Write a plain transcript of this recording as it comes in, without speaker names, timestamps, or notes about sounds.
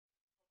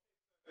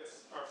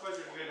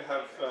to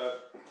have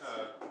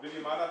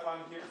Vidya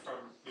Madhavan here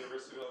from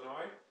University of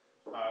Illinois.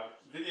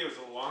 Vidya is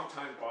a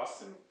longtime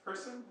Boston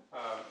person.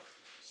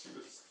 She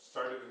was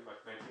started in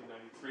like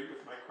 1993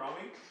 with Mike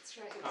Cromie.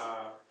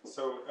 That's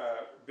right.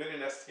 Been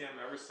in STM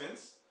ever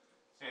since.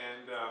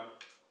 And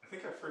I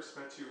think I first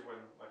met you when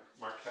like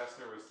Mark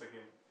Kastner was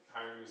thinking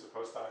hiring you as a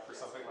postdoc or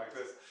something like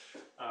this.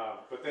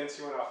 But then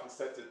she went off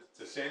instead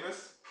to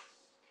Seamus,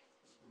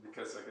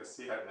 because I guess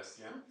he had an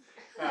STM.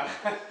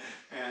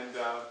 And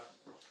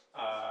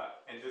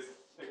just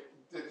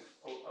did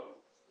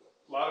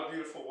a lot of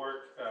beautiful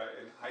work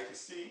in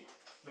high-to-C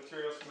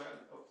materials from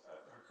that.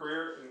 Her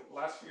career in the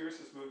last few years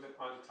has moved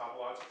on to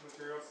topological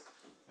materials,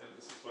 and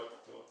this is what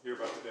we'll hear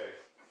about today.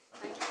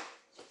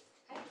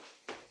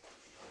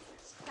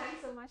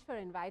 Thanks so much for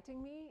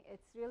inviting me.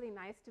 It's really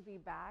nice to be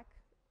back.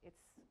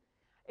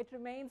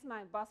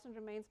 Boston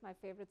remains my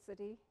favorite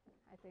city,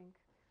 I think.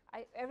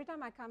 Every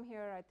time I come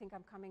here, I think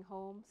I'm coming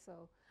home.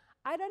 So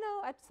I don't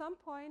know, at some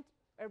point,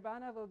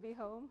 Urbana will be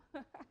home.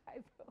 I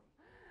will.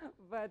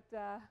 But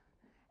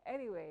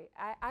anyway,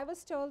 I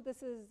was told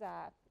this is,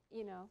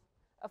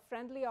 a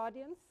friendly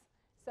audience.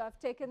 So I've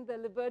taken the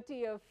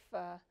liberty of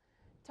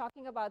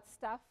talking about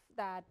stuff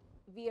that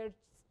we are,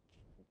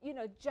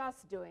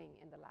 just doing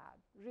in the lab.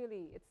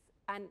 Really, it's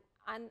an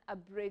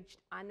unabridged,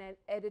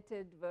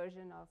 unedited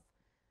version of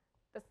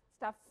the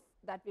stuff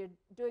that we're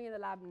doing in the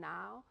lab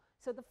now.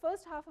 So the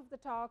first half of the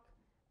talk,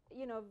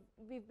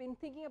 we've been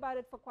thinking about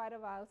it for quite a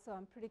while, so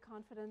I'm pretty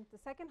confident. The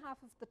second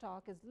half of the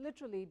talk is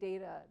literally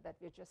data that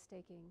we're just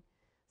taking.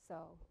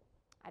 So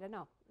I don't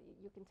know.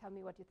 You can tell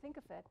me what you think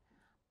of it.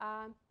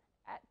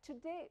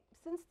 Today,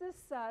 since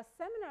this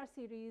seminar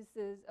series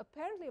is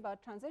apparently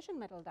about transition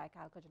metal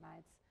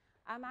dichalcogenides,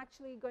 I'm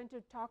actually going to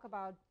talk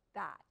about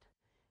that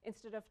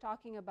instead of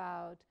talking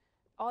about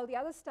all the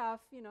other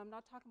stuff. I'm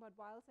not talking about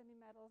wild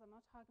semi-metals. I'm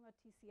not talking about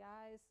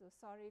TCIs, so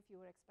sorry if you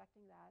were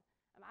expecting that.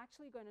 I'm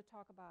actually going to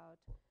talk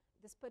about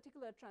this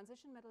particular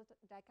transition metal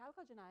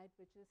dichalcogenide,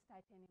 which is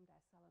titanium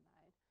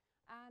diselenide.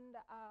 And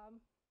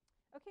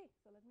OK,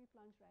 so let me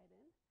plunge right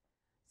in.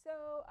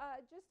 So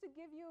just to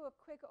give you a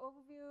quick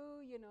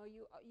overview,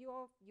 you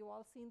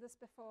all seen this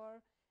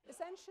before.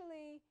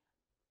 Essentially,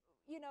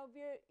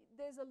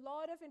 there's a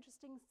lot of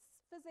interesting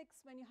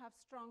physics when you have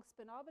strong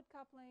spin-orbit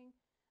coupling.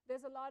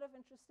 There's a lot of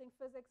interesting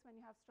physics when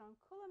you have strong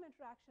Coulomb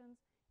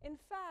interactions. In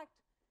fact,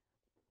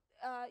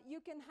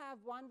 you can have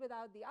one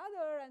without the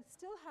other and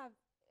still have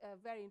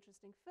very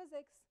interesting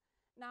physics.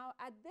 Now,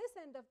 at this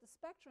end of the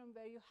spectrum,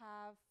 where you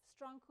have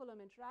strong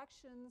Coulomb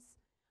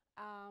interactions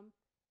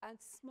and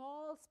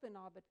small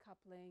spin-orbit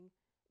coupling,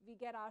 we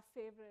get our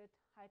favorite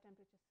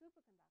high-temperature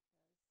superconductors.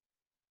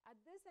 At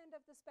this end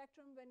of the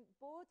spectrum, when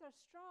both are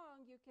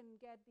strong, you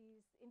can get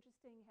these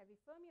interesting heavy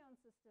fermion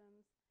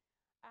systems.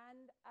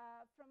 And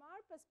from our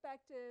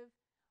perspective,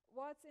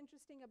 what's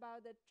interesting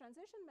about the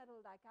transition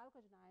metal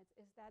dichalcogenides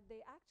is that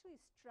they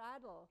actually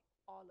straddle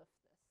all of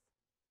this.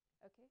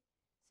 Okay,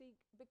 so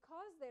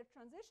because they're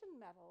transition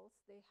metals,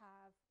 you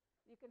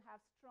can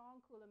have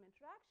strong Coulomb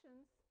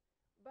interactions,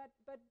 but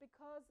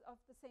because of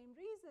the same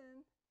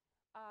reason,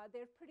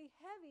 they're pretty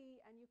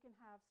heavy, and you can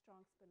have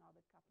strong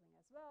spin-orbit coupling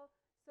as well.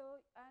 So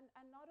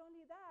and not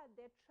only that,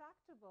 they're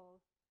tractable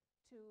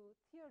to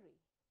theory.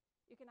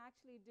 You can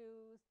actually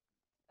do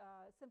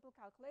simple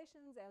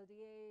calculations,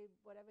 LDA,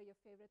 whatever your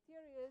favorite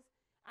theory is,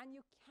 and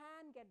you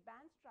can get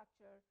band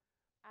structure.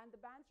 And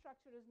the band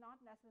structure is not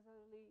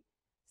necessarily,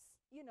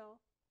 you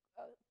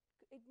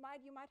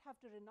might have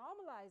to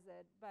renormalize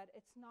it, but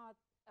it's not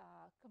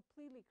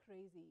completely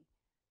crazy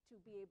to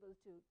be able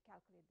to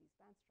calculate these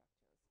band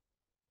structures.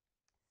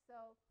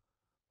 So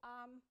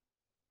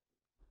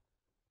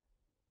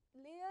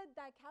layered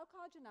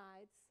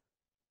dichalcogenides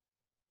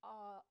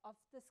of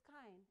this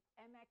kind,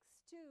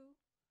 MX2,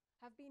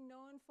 have been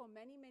known for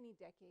many, many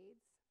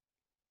decades.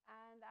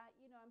 And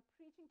I'm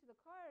preaching to the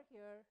choir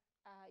here.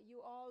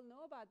 You all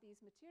know about these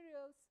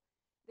materials.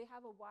 They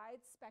have a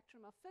wide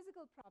spectrum of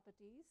physical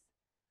properties.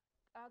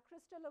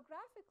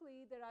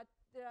 Crystallographically, there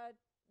are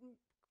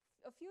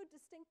a few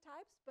distinct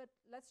types, but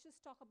let's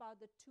just talk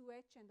about the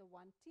 2H and the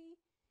 1T.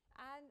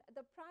 And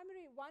the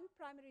one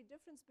primary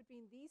difference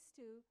between these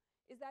two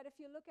is that if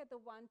you look at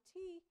the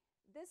 1T,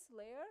 this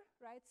layer,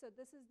 right, so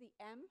this is the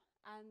M,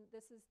 and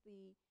this is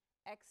the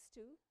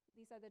X2.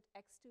 These are the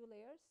X2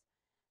 layers.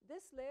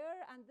 This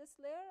layer and this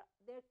layer,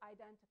 they're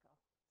identical.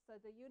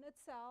 So the unit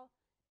cell,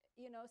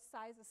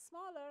 size is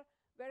smaller,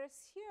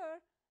 whereas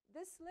here,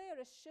 this layer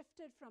is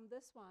shifted from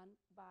this one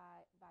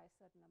by a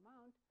certain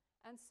amount.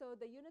 And so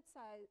the unit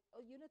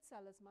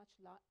cell is much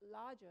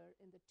larger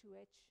in the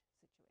 2H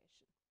situation.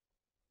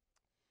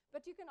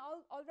 But you can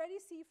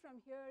already see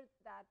from here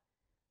that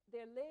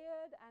they're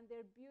layered and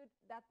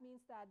that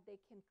means that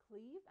they can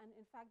cleave. And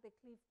in fact, they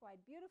cleave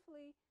quite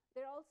beautifully.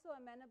 They're also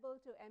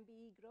amenable to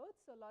MBE growth.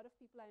 So a lot of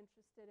people are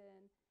interested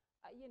in,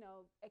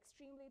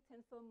 extremely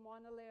thin film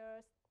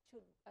monolayers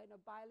to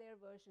bilayer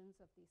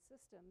versions of these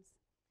systems.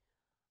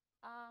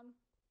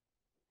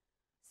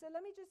 So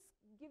let me just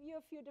give you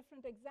a few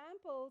different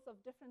examples of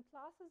different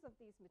classes of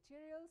these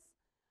materials.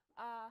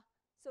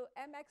 So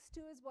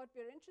Mx2 is what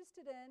we're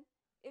interested in.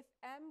 If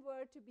M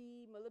were to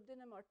be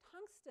molybdenum or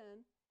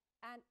tungsten,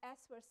 and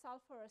S were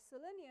sulfur or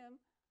selenium,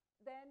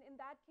 then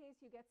in that case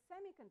you get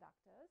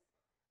semiconductors.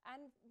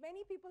 And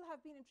many people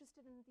have been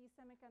interested in these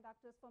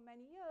semiconductors for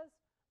many years.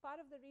 Part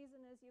of the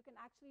reason is you can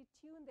actually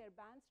tune their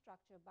band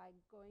structure by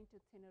going to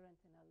thinner and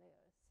thinner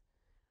layers.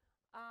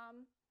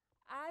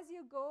 As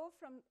you go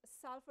from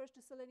sulfurs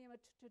to selenium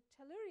to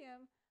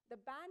tellurium, the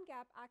band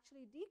gap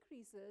actually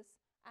decreases.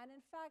 And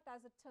in fact,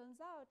 as it turns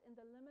out, in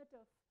the limit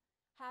of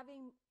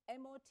having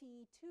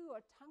MOT2 or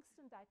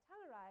tungsten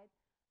ditelluride,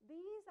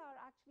 these are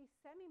actually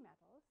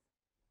semimetals.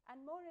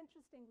 And more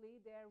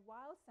interestingly, they're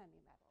wild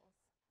semimetals,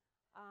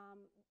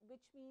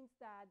 which means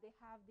that they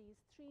have these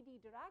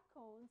 3D Dirac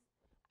cones.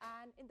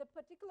 And in the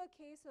particular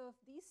case of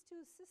these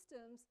two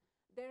systems,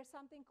 there's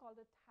something called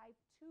a type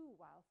 2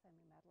 wild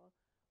semimetal,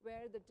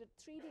 where the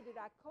 3D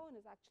Dirac cone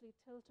is actually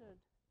tilted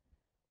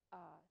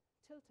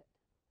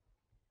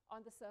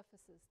on the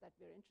surfaces that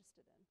we're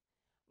interested in.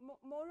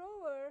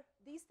 Moreover,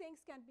 these things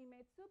can be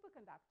made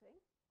superconducting,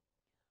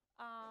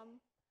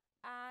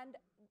 and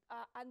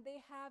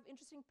they have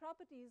interesting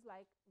properties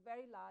like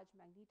very large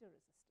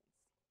magnetoresistance.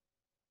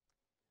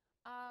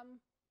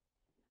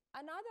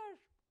 Another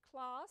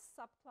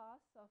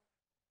subclass of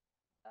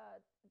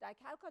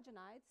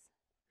dichalcogenides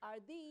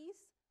are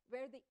these,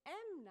 where the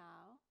M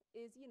now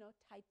is,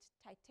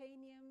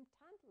 titanium,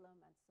 tantalum,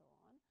 and so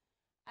on.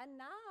 And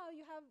now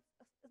you have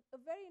a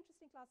very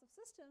interesting class of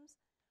systems.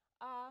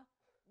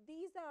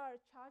 These are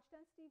charge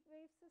density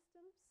wave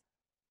systems,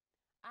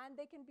 and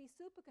they can be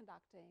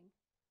superconducting,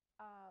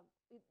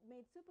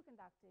 made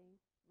superconducting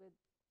with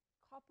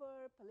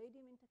copper,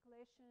 palladium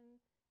intercalation,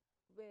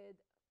 with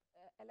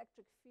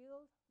electric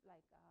field,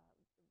 like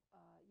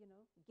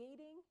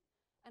gating,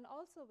 and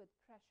also with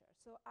pressure.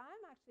 So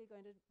I'm actually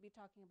going to be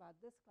talking about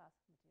this class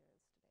of materials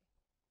today.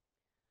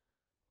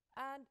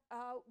 And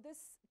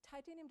this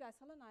titanium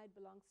diselenide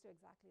belongs to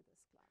exactly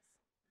this class.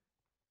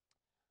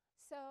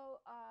 So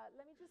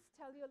let me just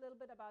tell you a little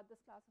bit about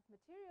this class of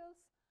materials.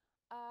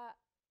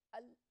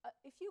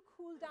 If you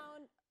cool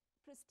down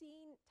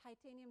pristine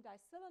titanium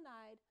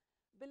diselenide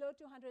below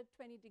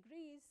 220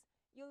 degrees,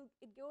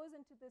 it goes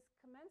into this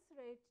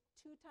commensurate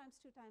 2 times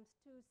 2 times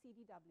 2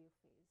 CDW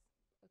phase.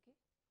 Okay.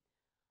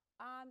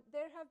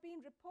 There have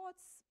been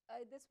reports.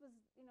 This was,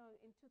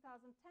 in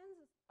 2010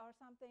 or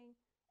something.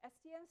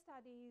 STM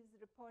studies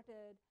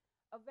reported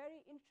a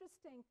very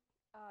interesting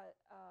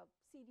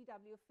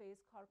CDW phase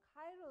called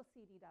chiral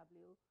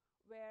CDW,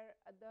 where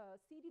the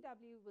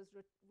CDW was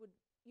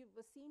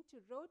seen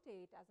to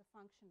rotate as a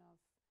function of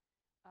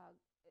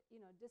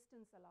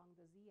distance along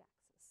the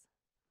z-axis.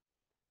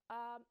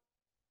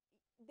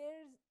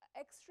 There's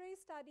X-ray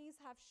studies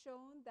have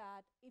shown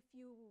that if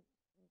you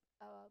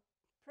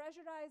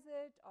pressurize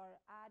it or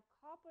add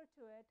copper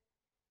to it,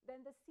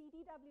 then the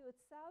CDW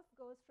itself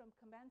goes from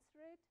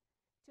commensurate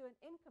to an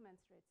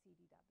incommensurate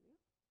CDW.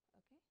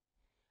 Okay?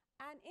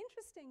 And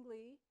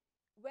interestingly,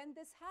 when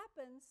this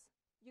happens,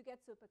 you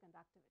get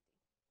superconductivity.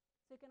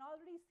 So you can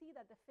already see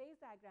that the phase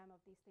diagram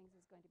of these things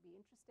is going to be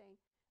interesting,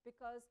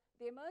 because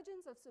the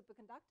emergence of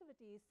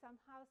superconductivity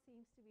somehow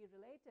seems to be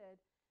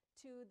related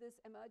to this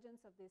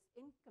emergence of this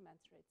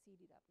incommensurate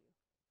CDW.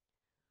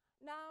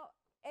 Now,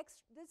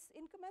 this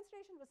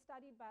incommensuration was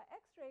studied by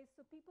X-rays,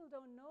 so people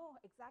don't know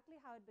exactly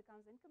how it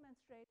becomes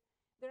incommensurate.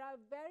 There are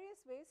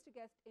various ways to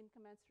get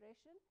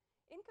incommensuration.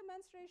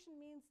 Incommensuration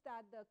means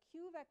that the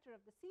Q vector of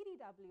the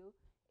CDW,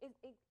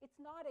 it's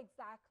not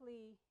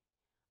exactly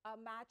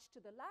matched to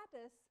the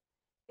lattice.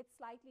 It's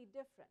slightly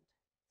different.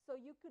 So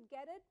you could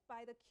get it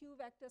by the Q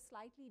vector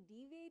slightly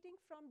deviating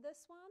from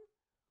this one,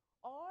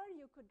 or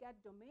you could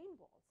get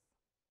domain walls,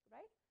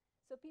 right?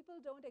 So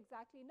people don't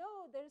exactly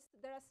know.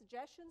 There are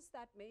suggestions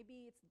that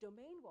maybe it's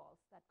domain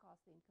walls that cause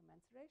the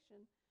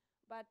incommensuration.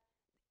 But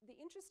the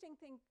interesting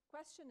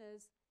question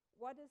is,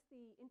 what is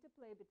the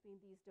interplay between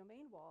these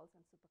domain walls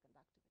and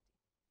superconductivity?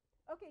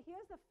 Okay,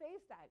 here's the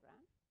phase diagram.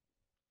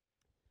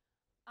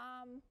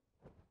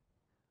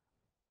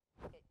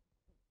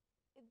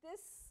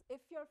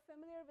 If you're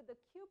familiar with the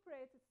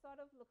cuprates, it sort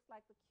of looks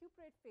like the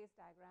cuprate phase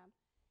diagram.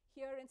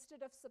 Here,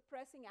 instead of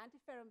suppressing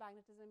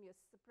antiferromagnetism, you're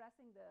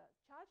suppressing the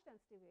charge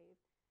density wave.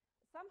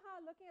 Somehow,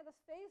 looking at this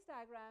phase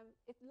diagram,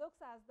 it looks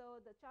as though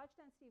the charge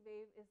density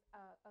wave is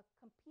a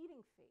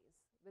competing phase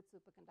with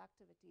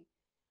superconductivity.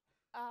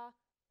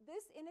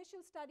 This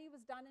initial study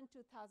was done in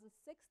 2006.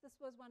 This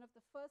was one of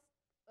the first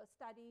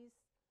studies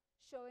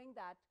showing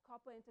that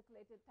copper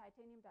intercalated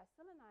titanium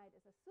diselenide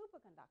is a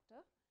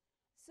superconductor.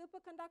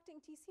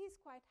 Superconducting TC is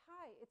quite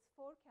high. It's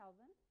 4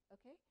 Kelvin.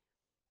 Okay?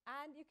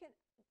 And you can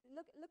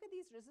look at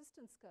these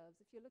resistance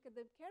curves. If you look at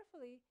them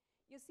carefully,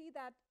 you see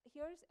that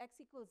here's x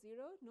equals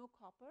 0, no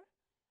copper.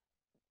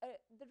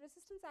 The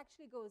resistance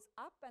actually goes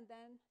up, and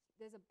then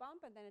there's a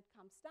bump, and then it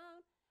comes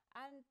down.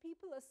 And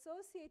people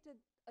associate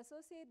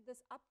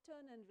this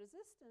upturn in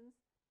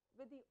resistance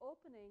with the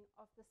opening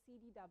of the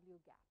CDW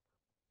gap.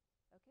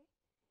 Okay?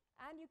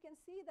 And you can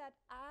see that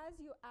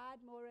as you add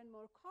more and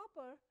more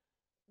copper,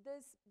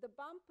 the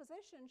bump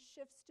position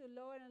shifts to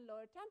lower and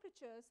lower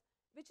temperatures,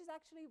 which is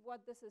actually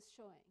what this is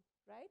showing,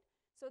 right?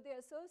 So they're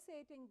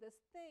associating this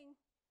thing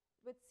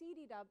with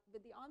CDW,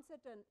 with the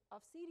onset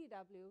of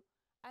CDW,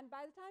 and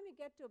by the time you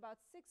get to about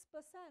 6%,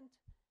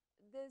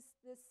 this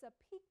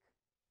peak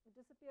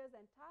disappears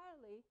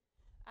entirely,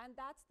 and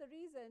that's the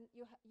reason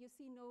you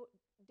see no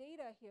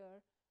data here.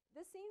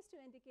 This seems to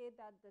indicate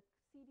that the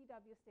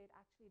CDW state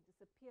actually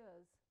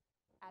disappears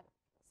at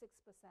 6%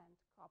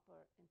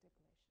 copper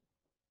intercalation.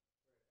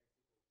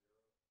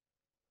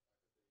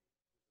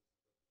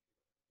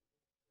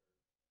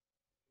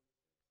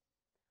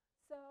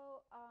 So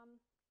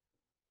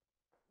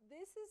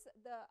this is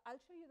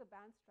I'll show you the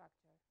band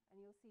structure, and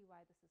you'll see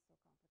why this is so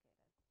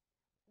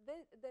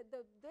complicated.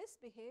 This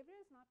behavior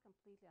is not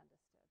completely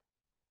understood,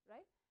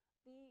 right?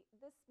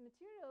 This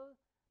material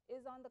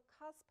is on the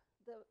cusp.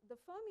 The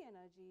Fermi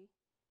energy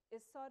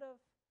is sort of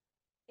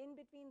in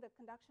between the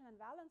conduction and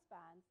valence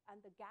bands,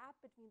 and the gap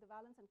between the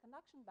valence and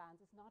conduction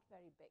bands is not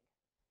very big.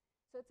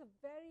 So it's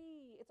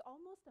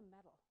almost a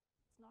metal.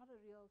 It's not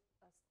a real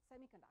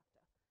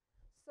semiconductor.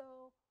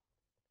 So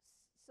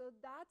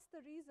that's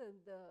the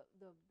reason the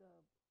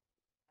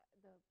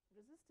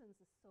resistance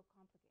is so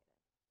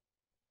complicated.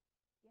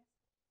 Yes?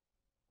 Do you know what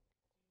happens to the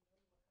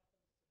layer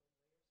spacing as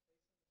you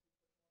put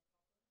more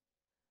copper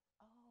in?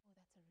 Oh,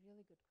 that's a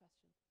really good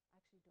question. I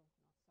actually don't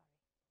know.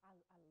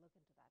 Sorry. I'll look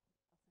into that. I'll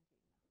send you an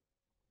email.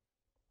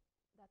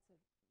 That's a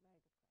very good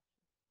question.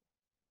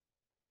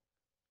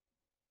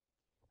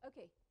 Yeah.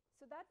 Okay,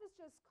 so that was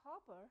just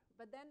copper,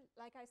 but then,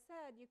 like I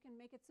said, you can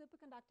make it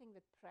superconducting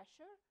with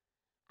pressure,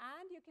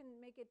 and you can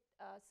make it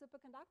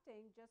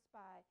superconducting just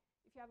by,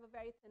 if you have a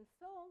very thin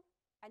film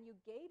and you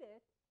gate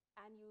it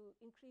and you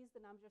increase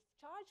the number of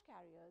charge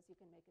carriers, you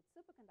can make it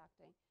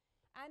superconducting.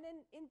 And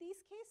in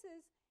these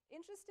cases,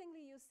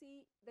 interestingly, you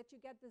see that you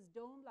get this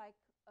dome-like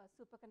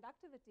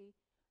superconductivity,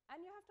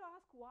 and you have to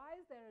ask, why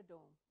is there a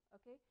dome?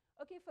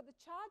 Okay, for the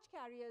charge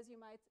carriers, you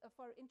might,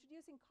 for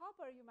introducing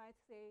copper, you might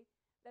say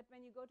that when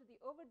you go to the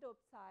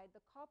overdoped side,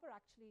 the copper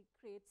actually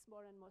creates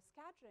more and more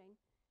scattering,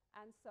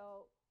 and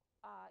so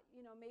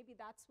maybe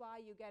that's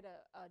why you get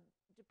a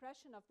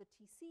depression of the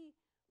TC.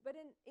 But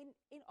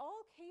in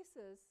all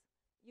cases,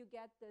 you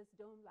get this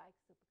dome-like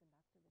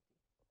superconductivity.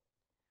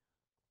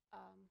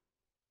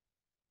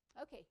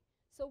 Okay,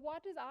 so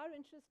what is our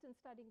interest in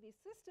studying these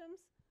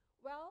systems?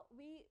 Well,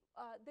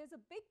 there's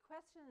a big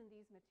question in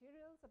these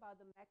materials about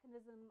the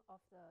mechanism of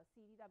the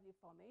CDW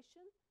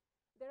formation.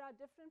 There are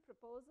different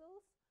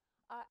proposals.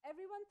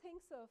 Everyone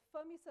thinks of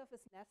Fermi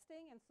surface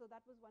nesting, and so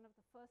that was one of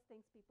the first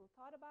things people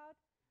thought about.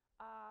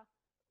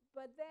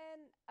 But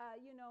then,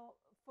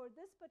 for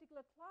this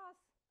particular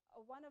class,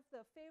 one of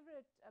the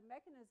favorite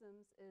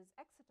mechanisms is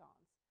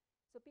excitons.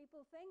 So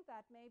people think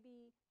that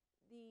maybe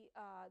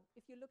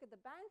if you look at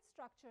the band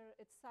structure,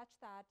 it's such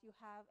that you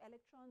have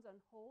electrons on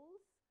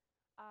holes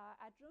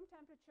at room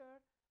temperature,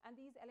 and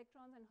these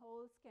electrons and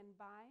holes can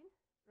bind,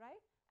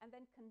 right, and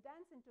then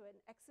condense into an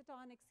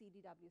excitonic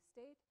CDW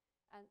state.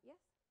 And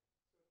yes?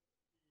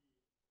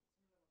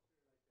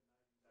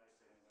 So similar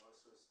material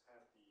like the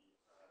nitrogen and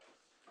also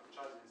have the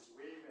charges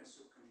wave and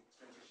superconducting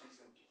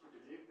transitions, and people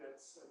believe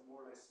that's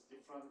more or less a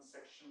different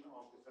section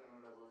of the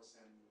Fermi levels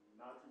and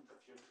not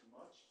interfere too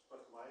much.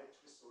 But why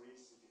actually story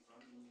is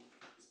different in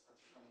this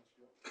particular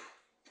material?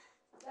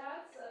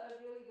 That's a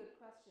really good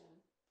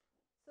question.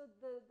 So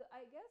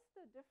I guess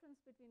the difference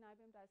between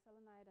IBM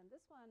diselenide and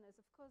this one is,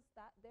 of course,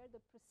 that there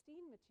the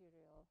pristine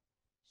material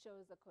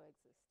shows a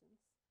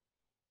coexistence.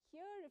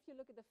 Here, if you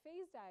look at the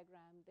phase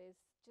diagram,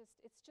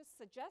 it's just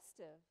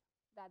suggestive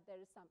that there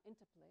is some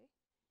interplay,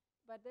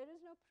 but there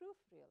is no proof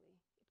really.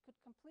 It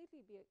could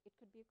completely be it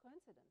could be a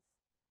coincidence,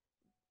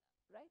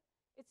 right?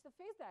 It's the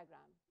phase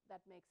diagram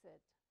that makes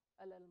it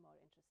a little more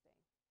interesting.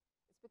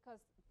 It's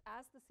because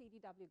as the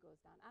CDW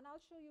goes down, and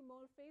I'll show you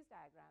more phase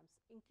diagrams,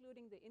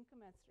 including the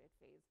incommensurate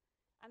phase,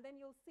 and then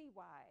you'll see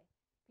why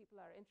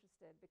people are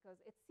interested, because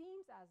it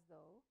seems as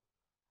though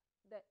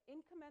the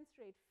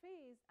incommensurate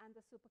phase and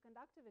the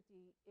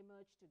superconductivity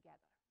emerge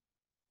together.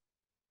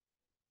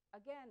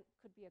 Again,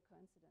 could be a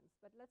coincidence,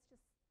 but we'll see.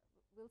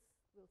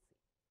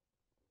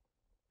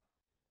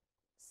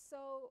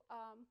 So,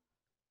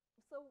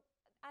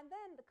 and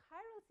then the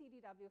chiral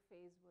CDW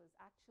phase was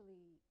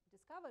actually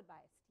discovered by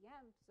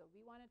STM, so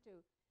we wanted to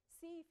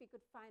see if we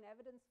could find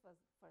evidence for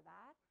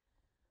that.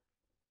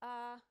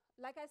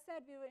 Like I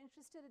said, we were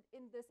interested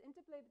in this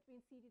interplay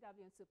between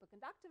CDW and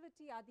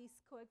superconductivity. Are these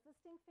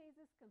coexisting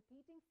phases,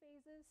 competing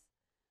phases?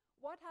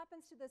 What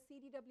happens to the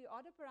CDW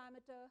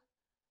autoparameter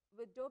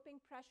with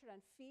doping pressure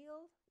and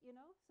field?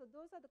 So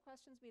those are the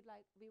questions we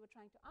were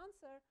trying to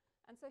answer.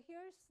 And so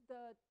here's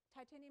the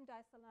titanium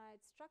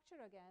diselenide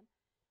structure again.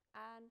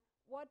 And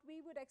what we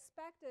would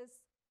expect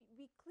is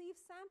we cleave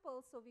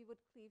samples, so we would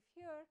cleave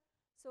here.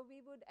 So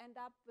we would end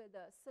up with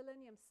a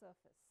selenium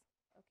surface.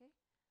 Okay,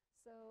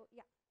 so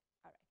yeah,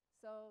 all right.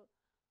 So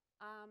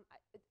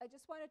I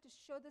just wanted to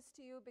show this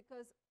to you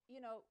because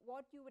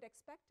what you would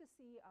expect to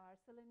see are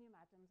selenium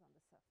atoms on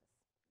the surface.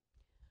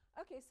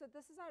 Okay, so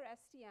this is our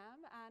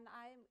STM, and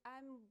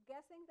I'm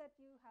guessing that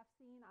you have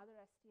seen other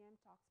STM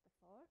talks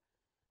before.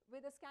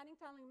 with a scanning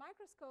tunneling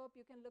microscope,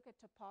 you can look at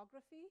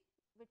topography,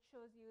 which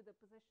shows you the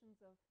positions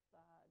of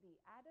the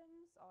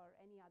atoms or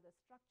any other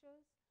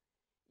structures.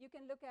 You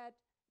can look at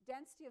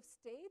density of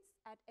states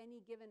at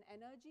any given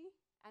energy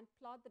and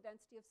plot the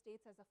density of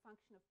states as a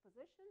function of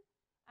position.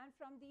 And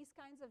from these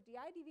kinds of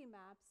DIDV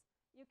maps,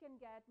 you can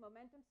get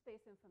momentum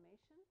space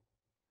information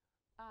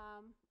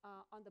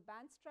on the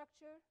band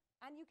structure.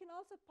 And you can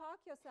also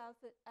park yourself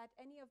at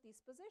any of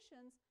these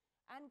positions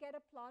and get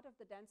a plot of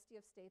the density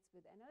of states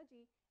with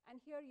energy. And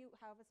here you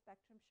have a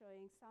spectrum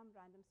showing some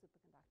random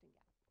superconducting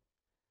gap.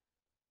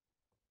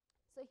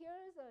 So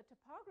here is a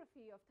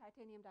topography of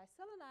titanium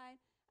diselenide.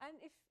 And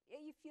if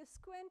you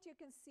squint, you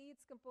can see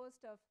it's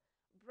composed of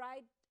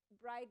bright,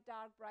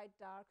 dark, bright,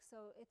 dark.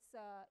 So it's,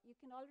 you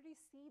can already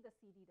see the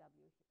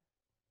CDW here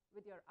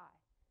with your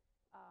eye.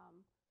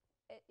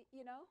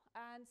 You know,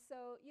 and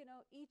so, you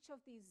know, each of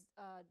these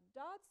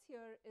dots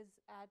here is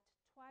at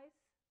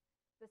twice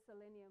the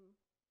selenium.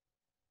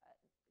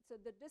 So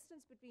the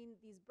distance between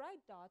these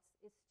bright dots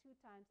is 2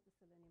 times the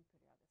selenium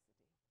periodicity.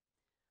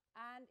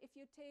 And if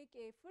you take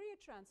a Fourier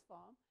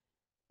transform,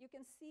 you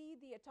can see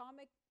the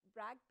atomic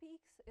Bragg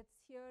peaks. It's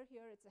here,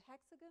 it's a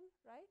hexagon,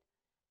 right?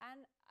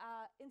 And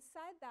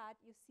inside that,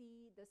 you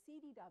see the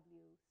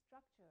CDW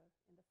structure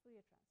in the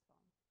Fourier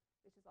transform,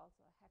 which is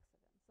also a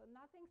hexagon. So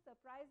nothing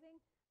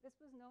surprising. This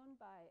was known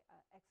by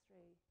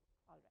X-ray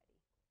already.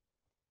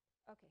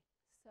 Okay,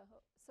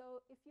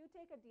 so if you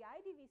take a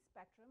DIDV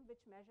spectrum,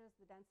 which measures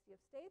the density of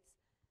states,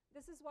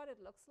 this is what it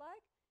looks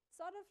like.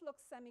 Sort of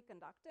looks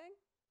semiconducting.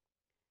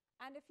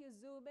 And if you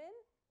zoom in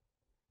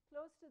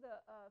close to the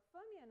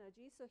Fermi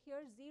energy, so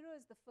here 0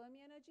 is the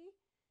Fermi energy.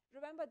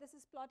 Remember, this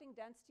is plotting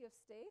density of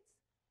states.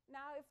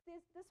 Now, if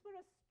this were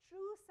a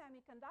true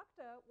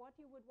semiconductor, what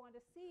you would want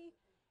to see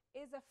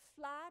is a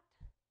flat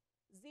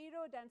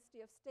 0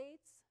 density of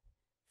states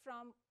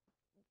from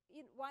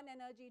one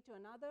energy to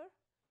another,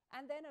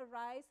 and then a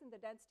rise in the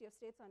density of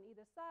states on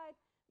either side,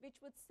 which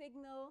would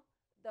signal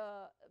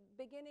the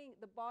beginning,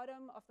 the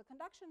bottom of the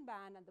conduction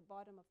band and the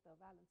bottom of the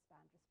valence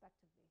band,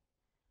 respectively.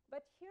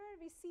 But here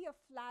we see a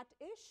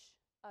flat-ish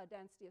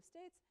density of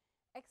states,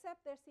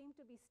 except there seem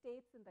to be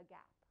states in the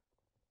gap.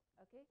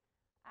 Okay,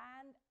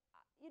 and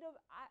you know,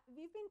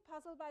 we've been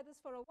puzzled by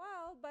this for a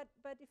while.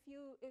 But if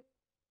you,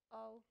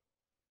 oh,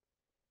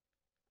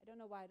 I don't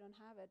know why I don't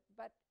have it.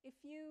 But if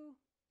you,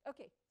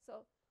 okay,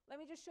 so let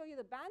me just show you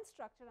the band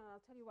structure, and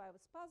I'll tell you why I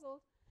was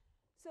puzzled.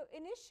 So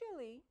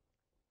initially,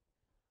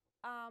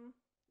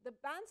 the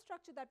band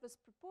structure that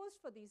was proposed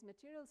for these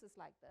materials is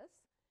like this.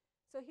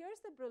 So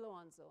here's the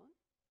Brillouin zone.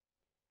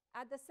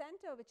 At the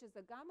center, which is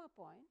the gamma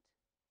point,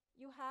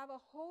 you have a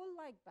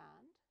hole-like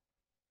band,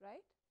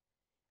 right?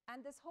 And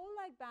this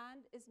hole-like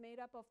band is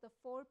made up of the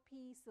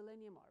 4p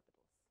selenium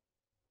orbitals.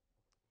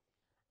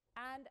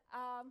 And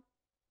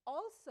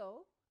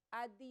also,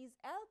 at these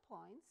L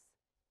points,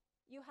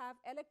 you have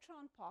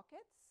electron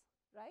pockets,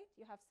 right?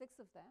 You have 6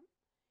 of them.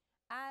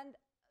 And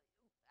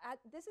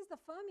this is the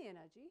Fermi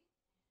energy.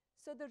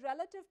 So the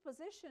relative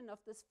position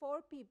of this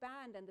 4p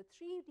band and the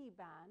 3d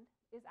band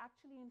is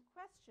actually in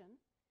question.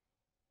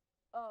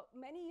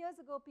 Many years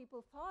ago,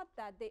 people thought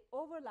that they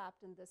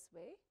overlapped in this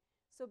way.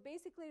 So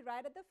basically,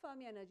 right at the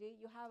Fermi energy,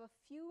 you have a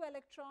few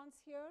electrons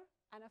here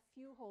and a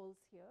few holes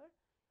here.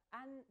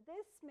 And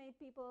this made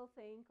people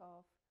think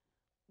of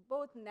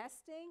both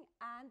nesting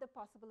and the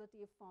possibility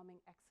of forming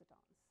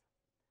excitons.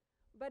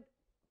 But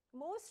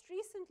most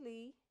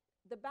recently,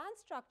 the band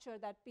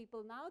structure that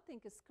people now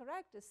think is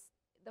correct is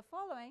the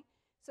following.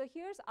 So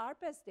here's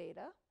ARPES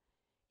data.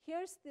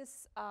 Here's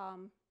this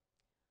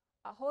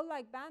a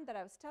hole-like band that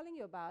I was telling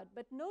you about,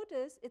 but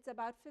notice it's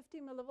about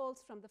 50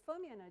 millivolts from the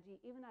Fermi energy,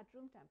 even at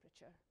room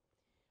temperature.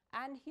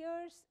 And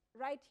here's,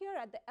 right here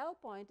at the L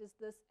point is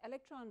this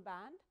electron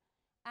band,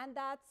 and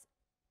that's,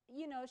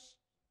 you know,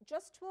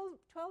 just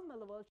 12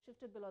 millivolts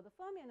shifted below the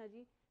Fermi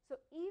energy. So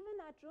even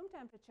at room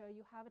temperature,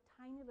 you have a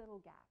tiny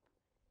little gap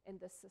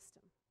in this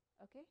system,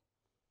 okay?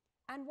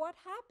 And what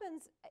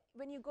happens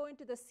when you go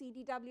into the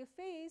CDW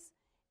phase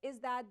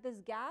is that this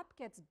gap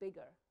gets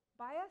bigger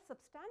by a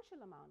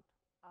substantial amount.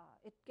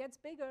 It gets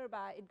bigger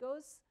by, it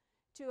goes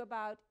to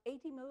about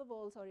 80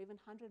 millivolts or even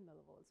 100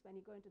 millivolts when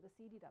you go into the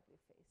CDW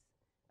phase.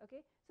 Okay,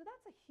 so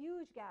that's a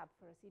huge gap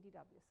for a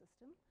CDW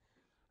system.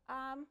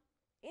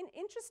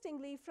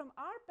 Interestingly, from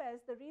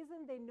ARPES, the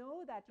reason they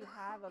know that you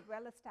have a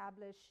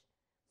well-established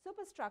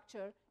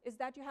superstructure is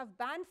that you have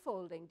band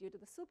folding due to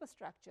the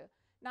superstructure.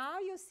 Now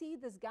you see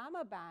this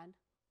gamma band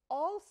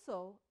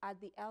also at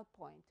the L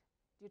point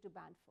due to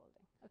band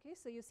folding. Okay,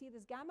 so you see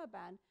this gamma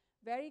band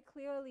very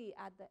clearly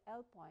at the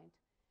L point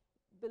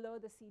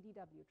below the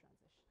CDW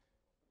transition.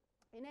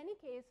 In any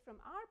case, from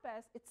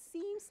ARPES, it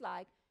seems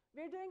like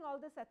we're doing all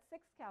this at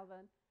 6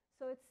 Kelvin,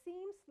 so it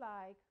seems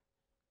like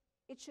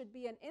it should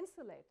be an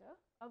insulator,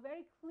 a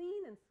very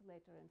clean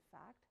insulator, in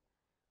fact,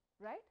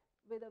 right,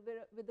 with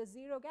a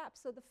 0 gap.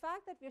 So the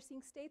fact that we're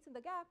seeing states in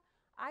the gap,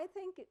 I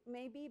think it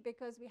may be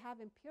because we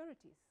have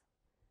impurities.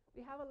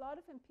 We have a lot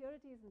of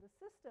impurities in the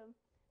system.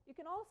 You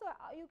can also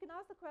you can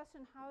ask the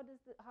question, how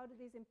do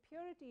these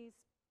impurities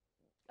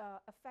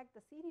affect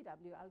the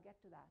CDW? I'll get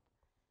to that.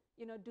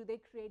 You know, do they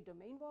create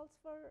domain walls,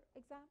 for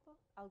example?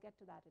 I'll get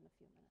to that in a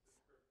few minutes.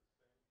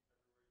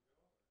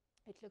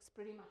 It looks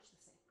pretty much the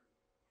same.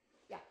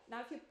 Yeah.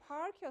 Now, if you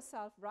park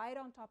yourself right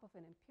on top of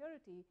an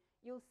impurity,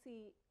 you'll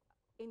see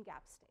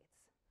in-gap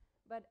states.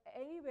 But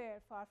anywhere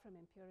far from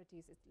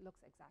impurities, it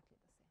looks exactly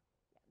the same.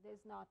 Yeah,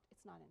 it's not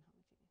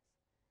inhomogeneous.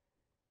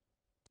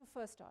 To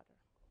first order.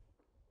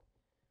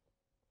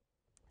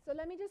 So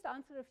let me just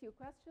answer a few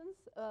questions.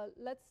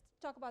 Let's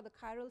talk about the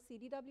chiral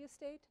CDW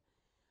state.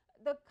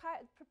 The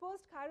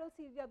proposed chiral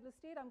CDW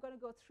state, I'm going to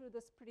go through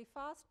this pretty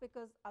fast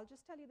because I'll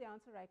just tell you the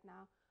answer right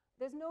now.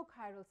 There's no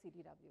chiral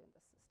CDW in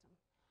the system.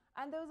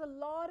 And there was a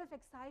lot of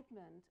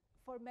excitement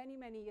for many,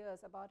 many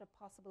years about a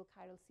possible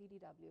chiral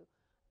CDW.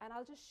 And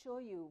I'll just show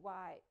you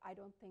why I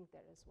don't think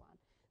there is one.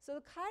 So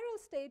the chiral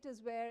state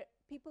is where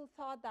people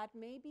thought that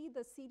maybe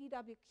the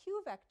CDW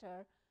Q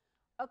vector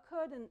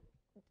occurred in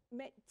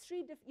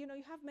you know,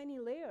 you have many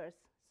layers.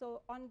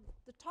 So on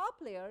the top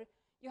layer,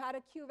 you had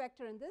a Q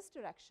vector in this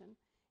direction.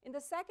 In the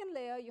second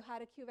layer, you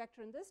had a Q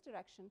vector in this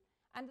direction.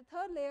 And the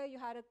third layer, you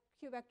had a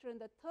Q vector in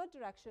the third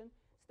direction.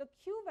 So the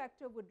Q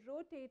vector would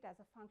rotate as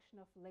a function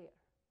of layer.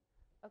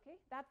 Okay,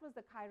 that was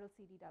the chiral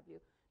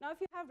CDW. Now,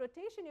 if you have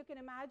rotation, you can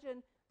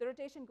imagine the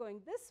rotation going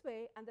this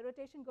way and the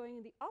rotation going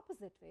in the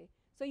opposite way.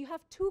 So you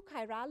have two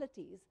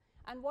chiralities.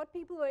 And what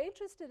people were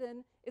interested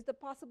in is the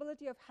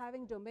possibility of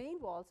having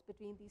domain walls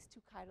between these two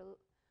chiral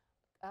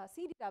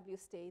CDW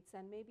states,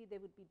 and maybe they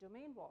would be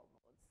domain wall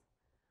modes.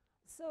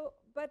 So,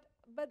 but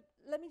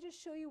let me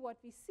just show you what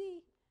we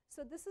see.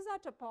 So this is our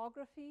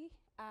topography,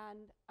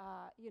 and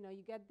you know,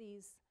 you get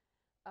these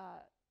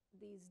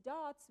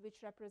dots which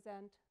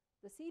represent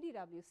the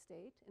CDW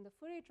state in the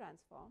Fourier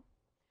transform.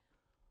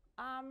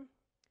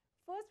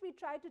 First, we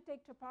tried to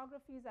take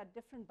topographies at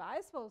different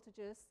bias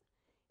voltages,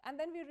 and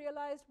then we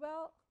realized,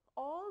 well,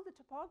 all the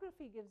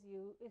topography gives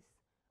you is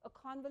a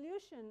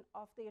convolution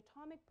of the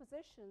atomic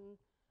position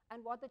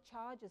and what the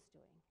charge is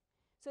doing.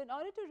 So in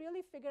order to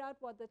really figure out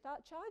what the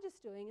charge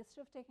is doing,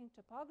 instead of taking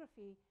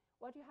topography,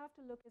 what you have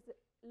to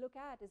look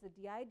at is a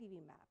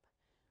DI-dV map.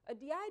 A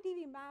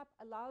DI-dV map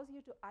allows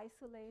you to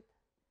isolate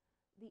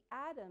the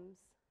atoms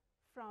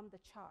from the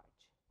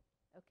charge.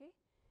 Okay?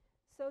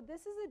 So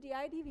this is a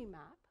DI-dV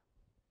map.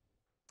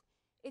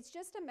 It's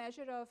just a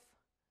measure of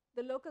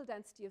the local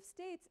density of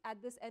states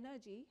at this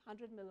energy,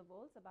 100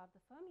 millivolts above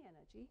the Fermi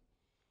energy.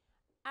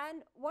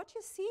 And what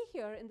you see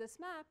here in this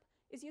map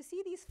is you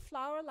see these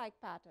flower-like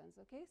patterns.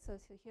 Okay? So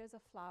here's a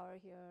flower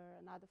here,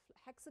 another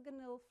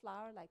hexagonal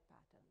flower-like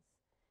patterns.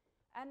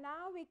 And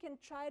now we can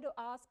try to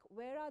ask,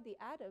 where are the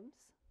atoms?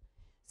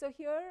 So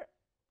here,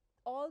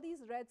 all these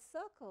red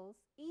circles,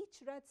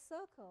 each red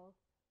circle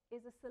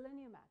is a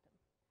selenium atom.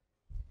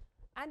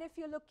 And if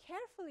you look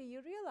carefully,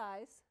 you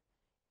realize,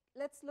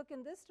 let's look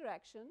in this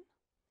direction.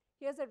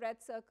 Here's a red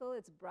circle,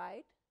 it's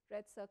bright,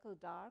 red circle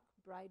dark,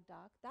 bright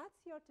dark.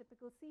 That's your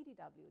typical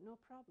CDW, no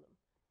problem.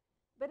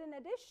 But in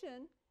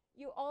addition,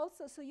 you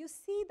also, so you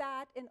see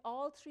that in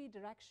all three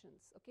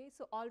directions. Okay,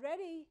 so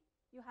already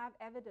you have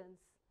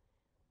evidence.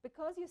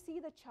 Because you see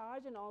the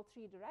charge in all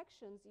three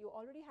directions, you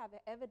already have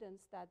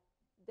evidence that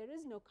there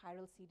is no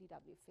chiral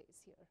CDW phase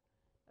here.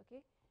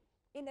 Okay?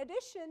 In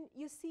addition,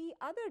 you see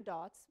other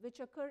dots which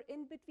occur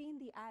in between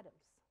the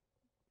atoms.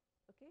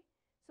 Okay?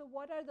 So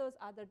what are those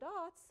other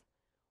dots?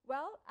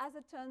 Well, as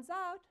it turns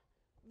out,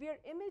 we're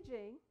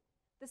imaging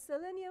the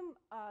selenium,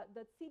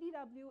 the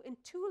CDW in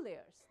two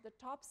layers, the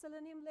top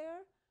selenium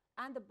layer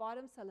and the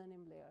bottom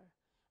selenium layer.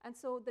 And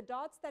so the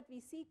dots that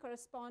we see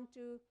correspond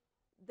to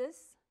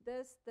this,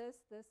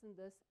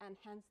 and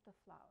hence the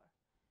flower.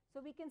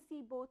 So we can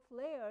see both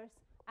layers,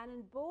 and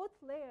in both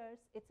layers,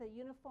 it's a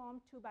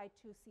uniform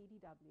 2x2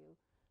 CDW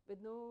with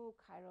no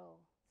chiral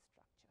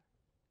structure.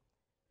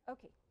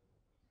 Okay.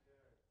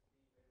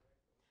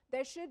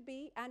 There should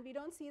be, and we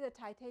don't see the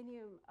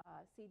titanium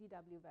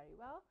CDW very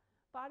well.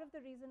 Part of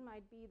the reason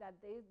might be that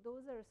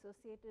those are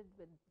associated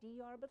with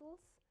d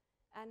orbitals,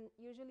 and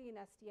usually in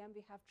STM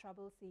we have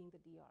trouble seeing the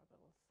d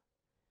orbitals.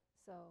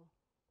 So,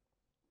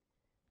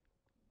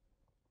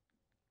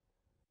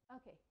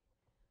 okay.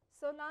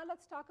 So now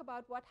let's talk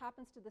about what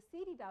happens to the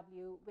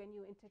CDW when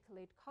you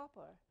intercalate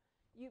copper.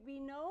 We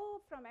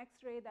know from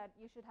X-ray that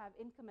you should have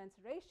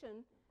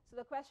incommensuration. So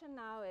the question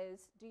now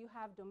is, do you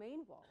have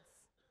domain walls?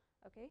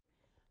 Okay.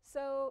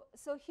 So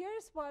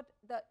here's what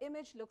the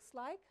image looks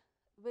like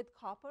with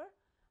copper.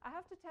 I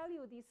have to tell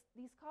you, these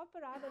copper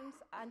atoms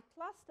and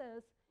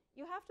clusters,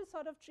 you have to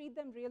sort of treat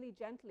them really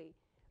gently.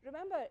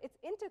 Remember, it's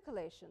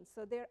intercalation,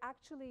 so they're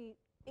actually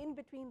in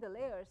between the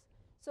layers.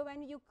 So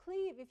when you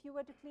cleave, if you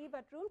were to cleave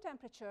at room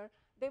temperature,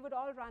 they would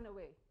all run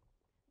away.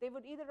 They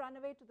would either run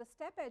away to the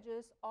step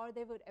edges or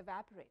they would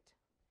evaporate.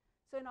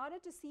 So in order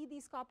to see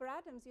these copper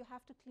atoms, you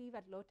have to cleave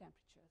at low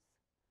temperatures.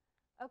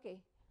 Okay.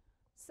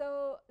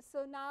 So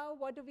now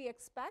what do we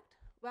expect?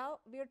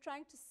 Well, we're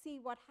trying to see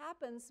what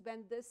happens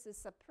when this is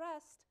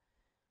suppressed.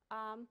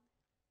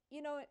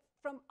 You know,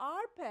 from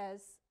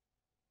RPES,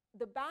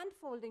 the band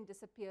folding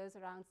disappears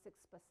around 6%,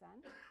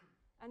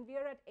 and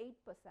we're at 8%.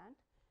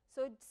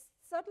 So it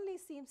certainly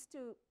seems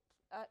to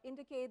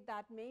indicate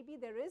that maybe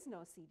there is no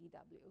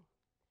CDW.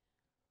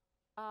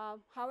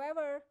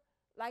 However,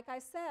 like I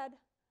said,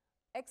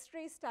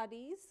 X-ray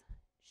studies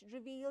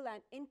reveal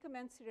an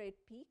incommensurate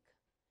peak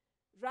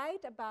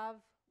right above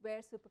where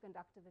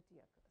superconductivity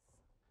occurs.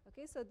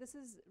 Okay, so this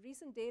is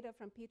recent data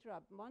from Peter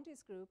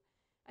Monte's group,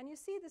 and you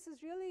see this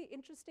is really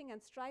interesting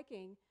and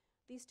striking.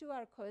 These two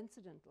are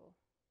coincidental.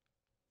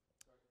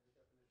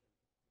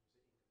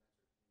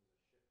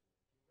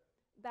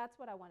 That's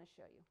what I want to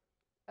show you.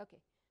 Okay,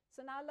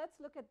 so now let's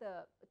look at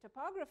the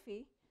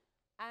topography,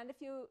 and if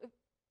you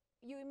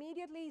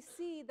immediately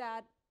see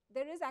that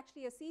there is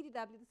actually a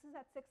CDW. This is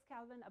at 6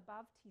 Kelvin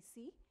above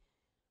TC.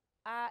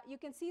 You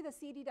can see the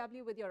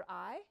CDW with your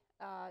eye.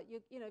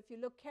 You know, if you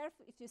look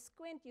carefully, if you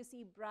squint, you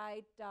see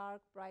bright,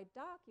 dark, bright,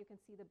 dark. You can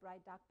see the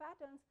bright, dark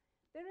patterns.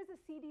 There is a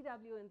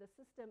CDW in the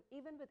system,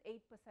 even with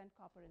 8%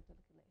 copper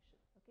intercalation.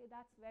 Okay,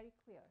 that's very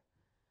clear.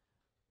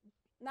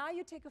 Now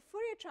you take a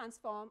Fourier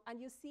transform,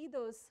 and you see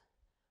those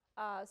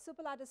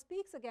superlattice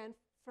peaks again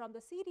from the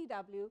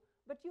CDW,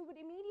 but you would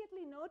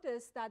immediately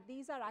notice that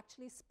these are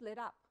actually split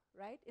up,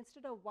 right?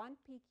 Instead of one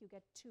peak, you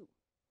get two,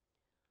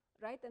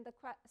 right? And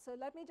so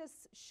let me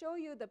just show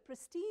you the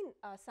pristine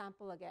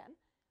sample again.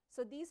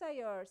 So these are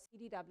your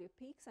CDW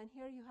peaks, and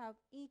here you have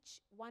each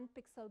 1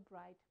 pixel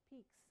bright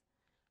peaks.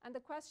 And the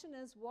question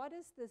is, what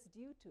is this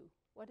due to?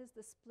 What is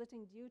the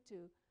splitting due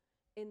to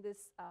in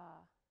this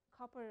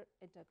copper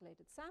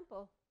intercalated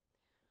sample?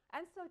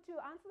 And so to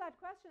answer that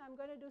question, I'm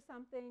going to do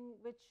something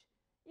which,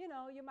 you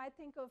know, you might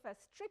think of as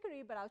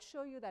trickery, but I'll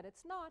show you that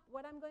it's not.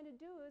 What I'm going to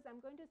do is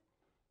I'm going to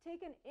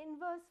take an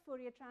inverse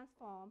Fourier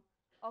transform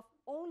of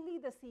only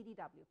the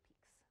CDW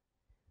peaks.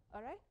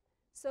 All right?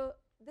 So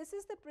this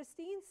is the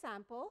pristine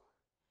sample,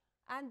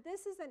 and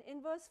this is an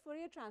inverse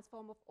Fourier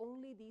transform of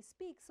only these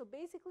peaks. So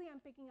basically,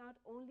 I'm picking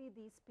out only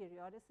these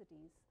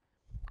periodicities.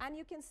 And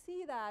you can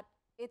see that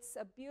it's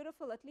a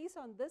beautiful, at least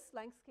on this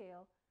length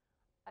scale,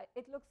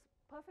 it looks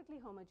perfectly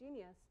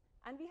homogeneous.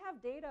 And we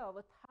have data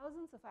over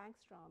thousands of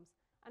angstroms.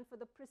 And for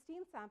the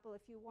pristine sample,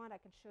 if you want, I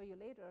can show you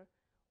later,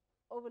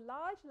 over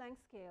large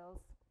length scales,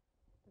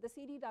 the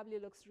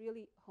CDW looks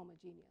really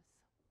homogeneous.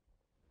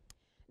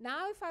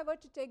 Now, if I were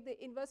to take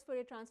the inverse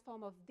Fourier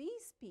transform of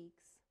these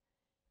peaks,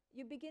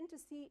 you begin to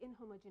see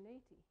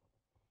inhomogeneity.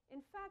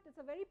 In fact, it's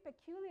a very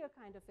peculiar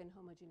kind of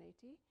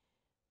inhomogeneity.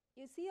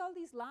 You see all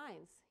these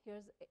lines.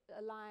 Here's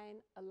a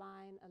line, a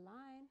line, a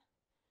line,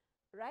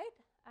 right?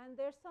 And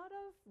they're sort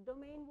of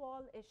domain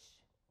wall-ish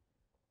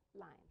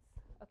lines.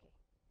 Okay.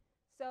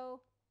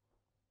 So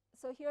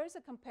here's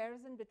a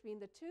comparison between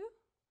the two.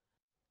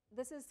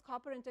 This is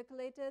copper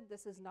intercalated,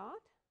 this is not.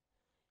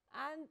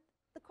 And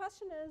the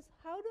question is,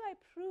 how do I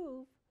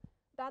prove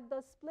that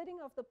the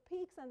splitting of the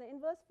peaks and the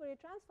inverse Fourier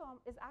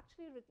transform is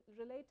actually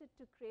related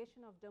to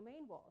creation of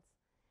domain walls?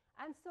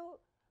 And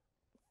so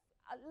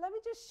let me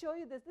just show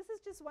you this. This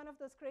is just one of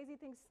those crazy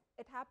things.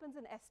 It happens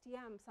in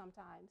STM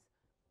sometimes.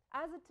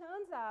 As it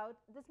turns out,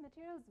 this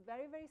material is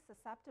very, very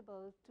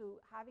susceptible to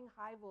having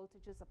high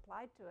voltages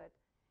applied to it.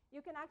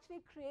 You can actually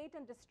create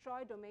and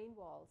destroy domain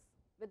walls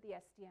with the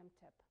STM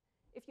tip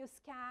if you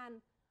scan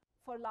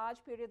for large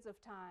periods of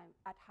time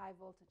at high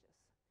voltages.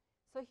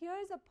 So here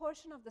is a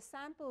portion of the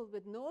sample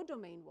with no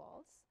domain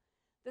walls.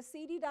 The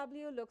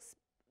CDW looks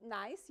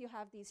nice. You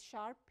have these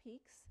sharp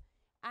peaks.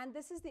 And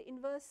this is the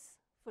inverse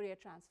Fourier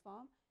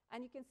transform.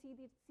 And you can see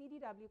the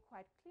CDW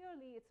quite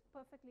clearly. It's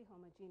perfectly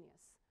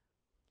homogeneous.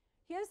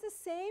 Here's the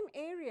same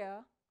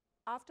area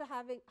after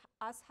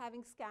us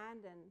having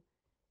scanned and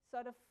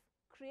sort of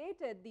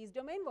created these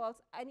domain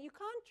walls. And you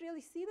can't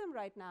really see them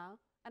right now.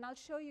 And I'll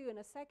show you in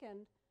a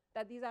second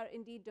that these are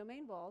indeed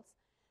domain walls.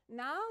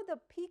 Now the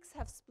peaks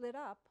have split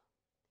up.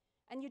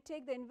 And you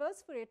take the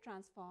inverse Fourier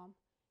transform,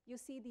 you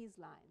see these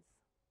lines.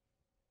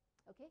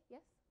 Okay,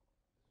 yes?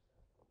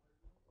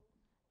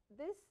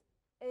 This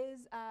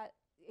is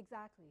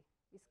exactly.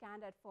 We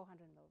scanned at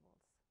 400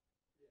 millivolts.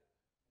 Yeah,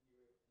 and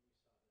you saw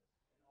this.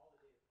 And all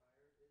the data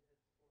prior, it had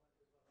 400 as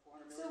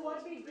well? 400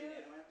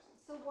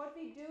 So what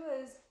we do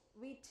is,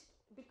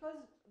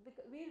 because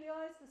we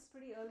realized this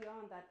pretty early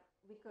on that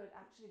we could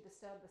actually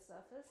disturb the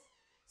surface.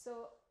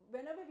 So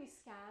whenever we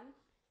scan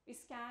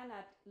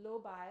at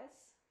low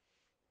bias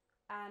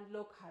and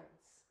low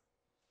currents.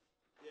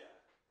 Yeah.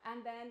 And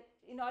then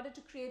in order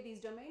to create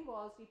these domain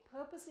walls, we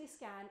purposely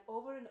scan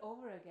over and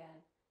over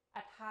again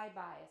at high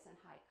bias and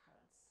high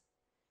currents.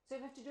 So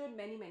you have to do it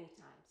many, many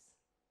times.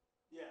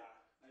 Yeah,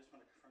 I just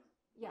want to confirm.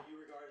 Yeah. What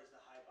you regard as the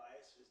high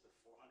bias is the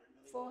 400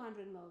 millivolts?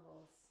 400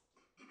 millivolts.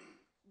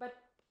 But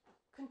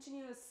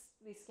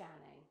continuously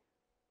scanning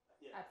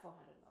at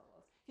 400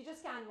 millivolts. If you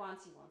just scan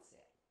once, you won't see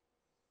it.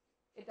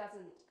 It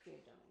doesn't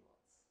create domain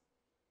walls.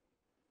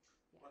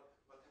 Yeah. What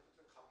happens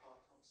to copper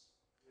atoms?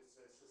 Is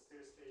it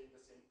still stay in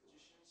the same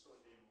positions or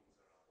they move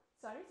around?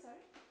 Sorry?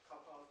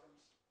 Copper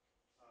atoms?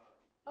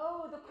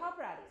 Oh, the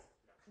copper atoms.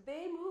 Yeah.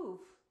 They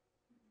move.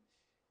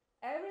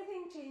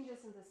 Everything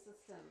changes in the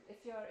system.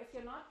 If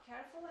you're not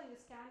careful and you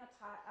scan at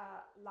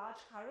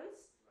large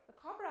currents, the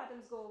copper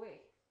atoms go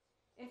away.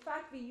 In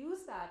fact, we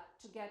use that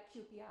to get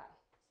QPI.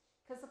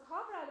 because the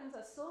copper atoms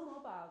are so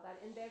mobile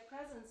that in their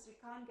presence we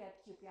can't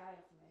get QPI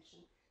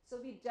information. So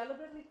we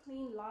deliberately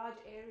clean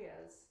large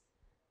areas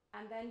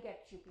and then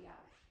get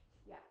QPI.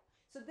 Yeah.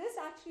 So this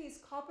actually is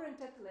copper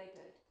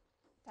intercalated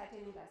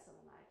titanium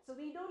diselenide. So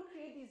we don't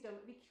create these,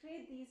 we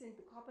create these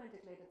into copper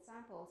intercalated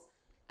samples.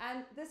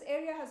 And this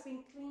area has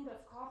been cleaned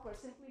of copper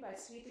simply by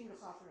sweeping the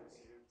copper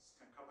away.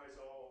 Copper is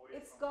all away.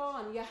 It's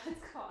gone, yeah,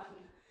 it's gone.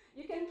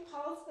 You can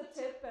pulse the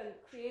tip and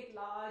create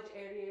large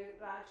areas,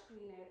 large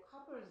clean air.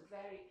 Copper is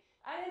very,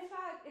 and in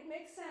fact, it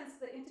makes sense.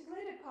 The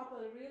intercalated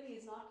copper really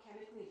is not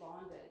chemically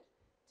bonded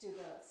to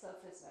the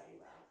surface very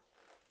well.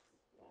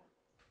 Yeah.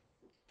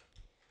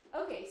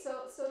 Okay,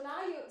 so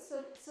now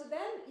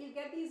then you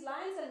get these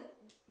lines, and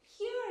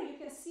here you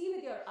can see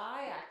with your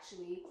eye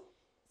actually.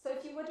 So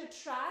if you were to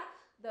track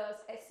the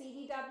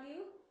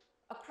CDW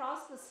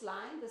across this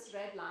line, this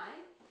red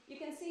line, you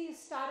can see you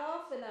start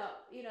off in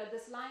a,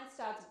 this line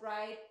starts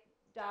bright,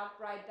 dark,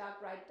 bright,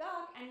 dark, bright,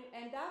 dark, and you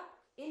end up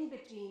in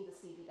between the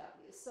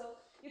CDWs. So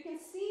you can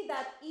see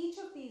that each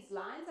of these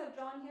lines I've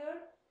drawn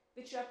here,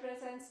 which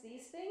represents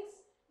these things,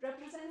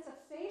 represents a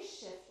phase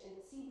shift in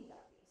the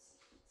CDWs.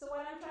 So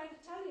what I'm trying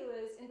to tell you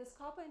is, in this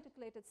copper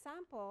intercalated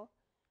sample,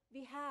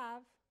 we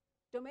have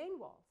domain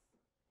walls.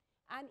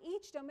 And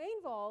each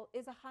domain wall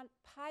is a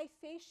pi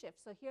phase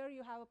shift. So here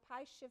you have a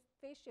pi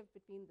phase shift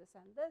between this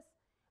and this.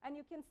 And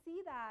you can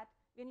see that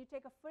when you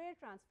take a Fourier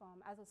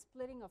transform as a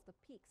splitting of the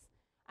peaks.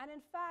 And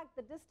in fact,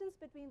 the distance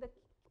between the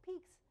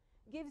peaks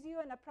gives you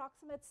an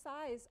approximate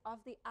size of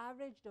the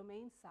average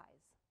domain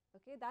size.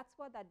 Okay, that's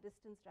what that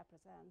distance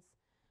represents.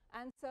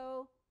 And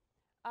so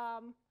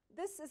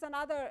this is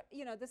another,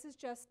 this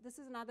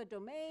is another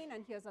domain,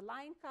 and here's a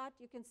line cut.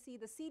 You can see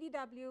the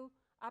CDW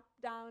up,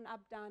 down,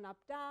 up, down, up,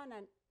 down,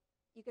 and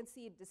you can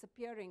see it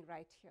disappearing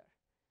right here.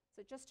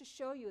 So just to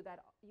show you that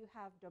you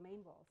have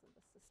domain walls in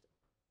the system.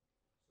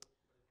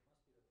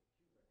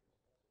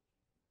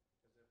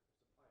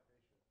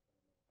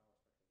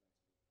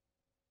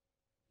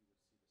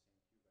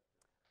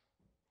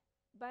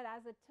 But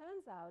as it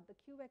turns out, the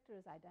Q vector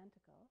is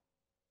identical.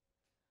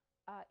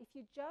 If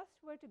you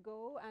just were to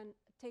go and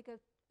take a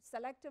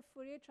selective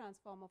Fourier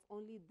transform of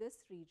only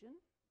this region,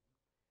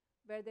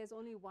 where there's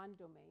only one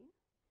domain,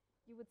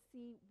 you would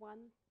see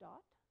one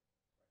dot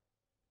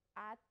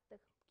at the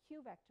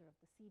Q vector of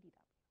the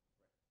CDW.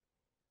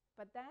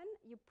 But then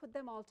you put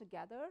them all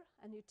together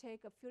and you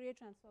take a Fourier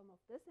transform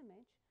of this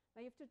image.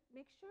 Now you have to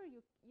make sure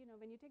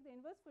when you take the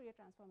inverse Fourier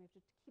transform, you have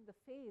to keep the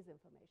phase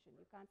information.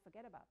 You can't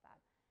forget about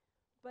that.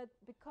 But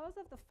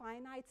because of the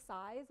finite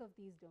size of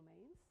these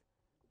domains,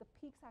 the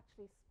peaks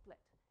actually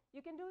split. You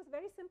can do a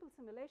very simple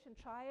simulation.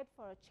 Try it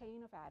for a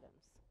chain of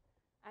atoms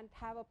and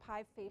have a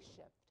pi phase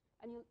shift.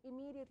 And you'll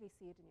immediately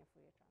see it in your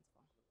Fourier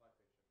transform.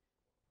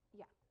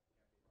 Yeah.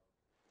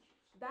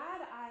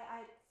 That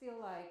I feel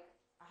like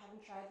I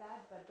haven't tried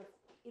that, but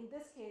in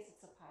this case,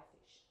 it's a pi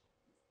phase shift.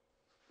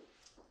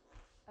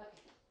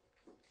 Okay.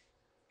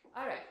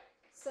 All right.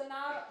 So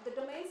now the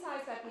domain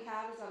size that we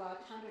have is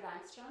about 100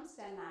 angstroms,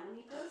 10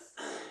 nanometers.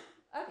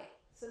 Okay,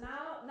 so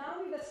now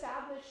we've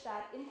established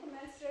that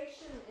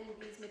incommensuration in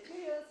these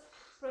materials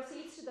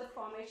proceeds to the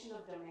formation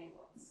of domain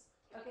walls.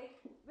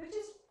 Okay, which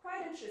is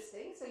quite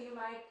interesting. So you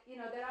might,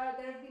 there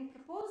have been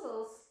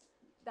proposals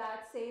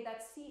that say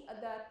that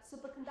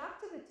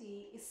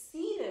superconductivity is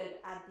seeded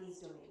at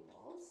these domain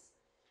walls,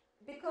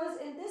 because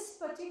in this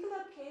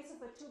particular case of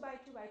a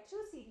 2x2x2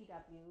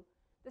 CDW,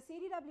 the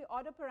CDW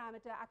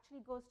autoparameter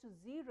actually goes to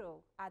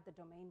 0 at the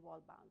domain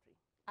wall boundary,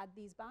 at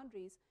these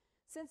boundaries.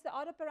 Since the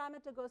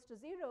autoparameter goes to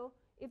 0,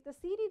 if the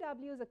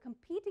CDW is a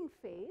competing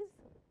phase,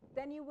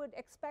 then you would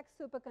expect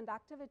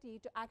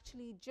superconductivity to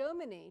actually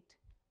germinate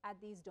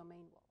at these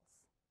domain walls.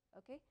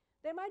 Okay?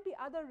 There might be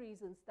other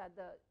reasons that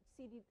the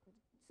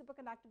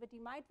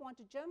superconductivity might want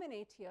to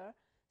germinate here.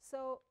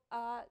 So,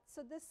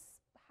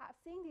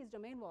 seeing these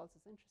domain walls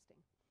is interesting.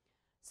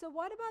 So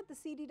what about the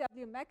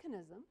CDW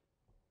mechanism?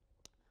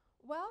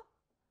 Well,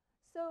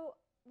 so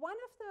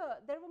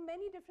there were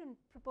many different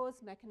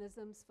proposed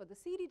mechanisms for the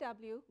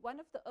CDW. One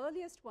of the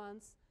earliest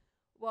ones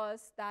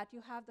was that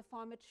you have the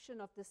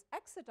formation of this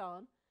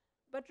exciton.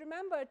 But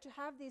remember, to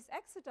have these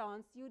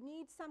excitons, you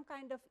need some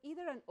kind of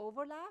either an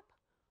overlap,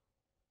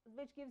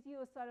 which gives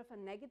you a sort of a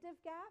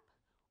negative gap,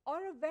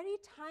 or a very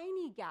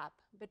tiny gap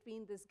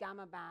between this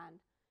gamma band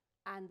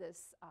and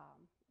this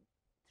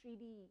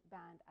 3D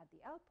band at the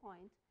L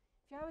point.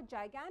 If you have a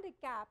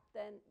gigantic gap,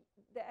 then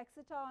the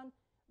exciton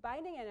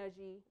binding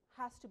energy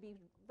has to be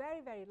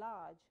very, very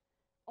large.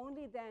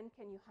 Only then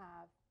can you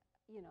have,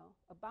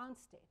 a bound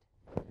state.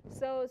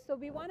 So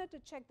we wanted to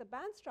check the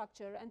band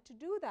structure, and to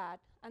do that,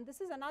 and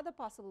this is another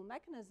possible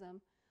mechanism,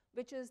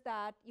 which is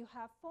that you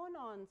have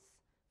phonons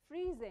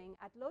freezing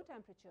at low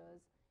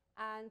temperatures,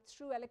 and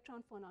through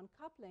electron-phonon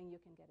coupling, you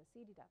can get a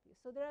CDW.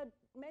 So there are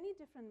many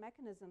different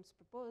mechanisms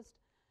proposed.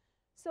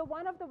 So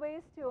one of the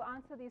ways to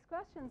answer these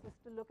questions is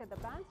to look at the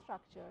band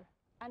structure,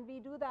 and we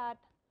do that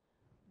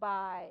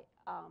by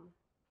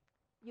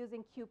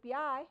using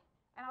QPI,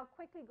 and I'll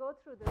quickly go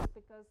through this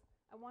because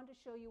I want to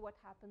show you what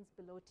happens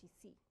below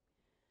TC.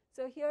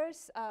 So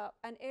here's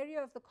an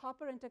area of the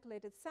copper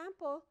intercalated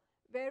sample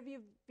where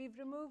we've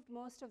removed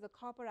most of the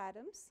copper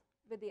atoms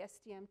with the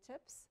STM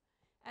tips.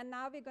 And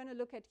now we're going to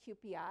look at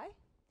QPI.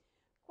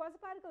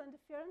 Quasi-particle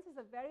interference is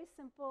a very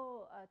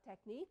simple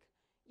technique.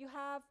 You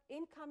have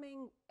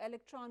incoming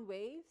electron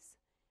waves,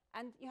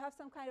 and you have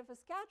some kind of a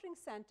scattering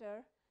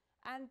center.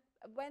 And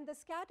when the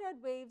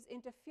scattered waves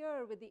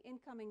interfere with the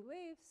incoming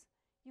waves,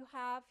 you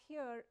have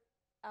here,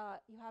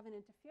 you have an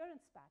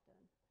interference pattern.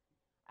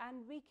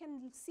 And we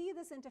can see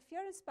this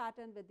interference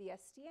pattern with the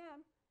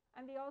STM,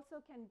 and we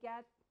also can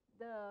get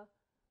the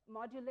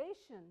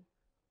modulation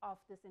of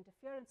this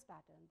interference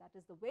pattern, that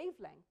is the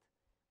wavelength,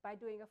 by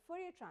doing a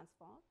Fourier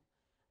transform.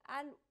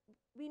 And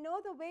we know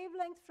the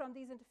wavelength from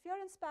these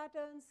interference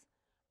patterns,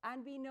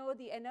 and we know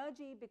the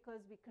energy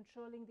because we're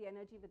controlling the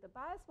energy with the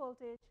bias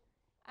voltage.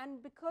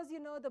 And because you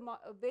know the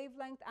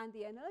wavelength and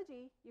the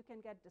energy, you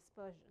can get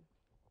dispersion.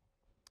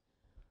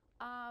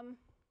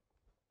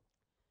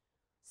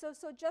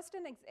 So just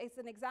as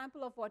an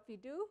example of what we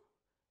do,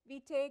 we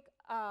take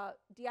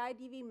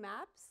DI/DV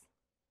maps,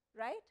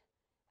 right?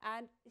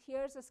 And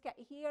here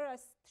are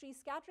 3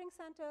 scattering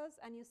centers,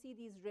 and you see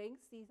these rings.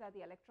 These are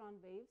the electron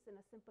waves in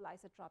a simple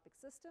isotropic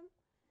system.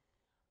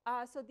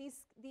 So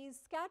these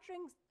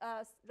scatterings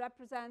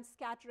represent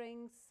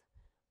scatterings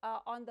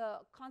on the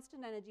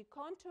constant energy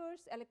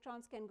contours.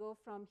 Electrons can go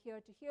from here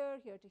to here,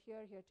 here to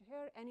here, here to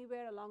here,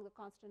 anywhere along the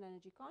constant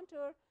energy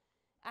contour.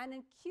 And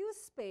in Q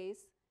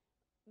space,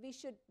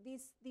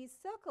 these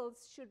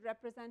circles should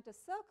represent a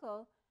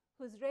circle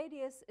whose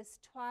radius is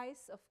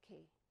twice of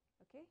k.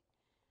 Okay?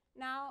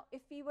 Now,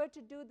 if we were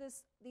to do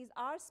these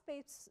R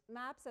space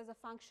maps as a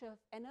function of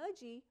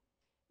energy,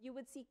 you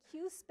would see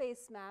Q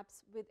space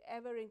maps with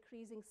ever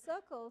increasing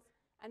circles.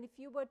 And if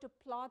you were to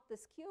plot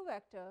this Q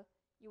vector,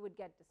 you would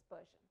get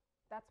dispersion.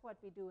 That's what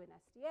we do in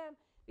STM.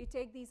 We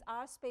take these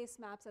R space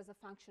maps as a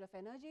function of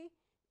energy,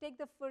 take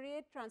the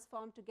Fourier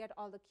transform to get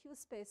all the Q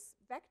space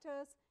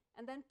vectors,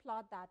 and then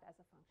plot that as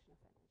a function of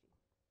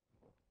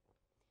energy.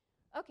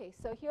 Okay,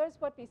 so here's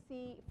what we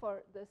see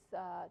for this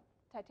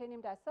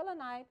titanium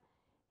diselenide.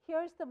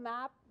 Here's the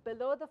map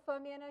below the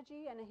Fermi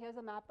energy, and here's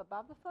a map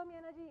above the Fermi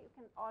energy. You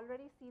can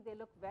already see they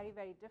look very,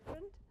 very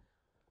different.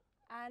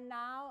 And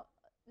now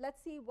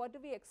let's see, what do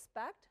we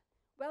expect?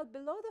 Well,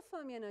 below the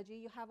Fermi energy,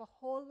 you have a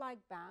hole-like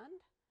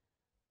band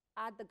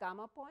at the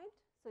gamma point.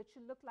 So it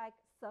should look like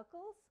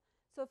circles.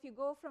 So if you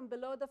go from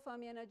below the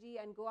Fermi energy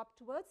and go up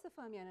towards the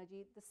Fermi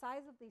energy, the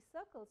size of these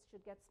circles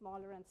should get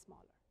smaller and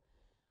smaller.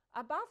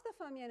 Above the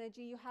Fermi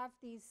energy, you have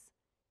these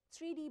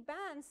 3D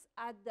bands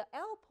at the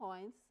L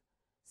points.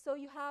 So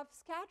you have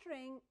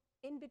scattering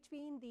in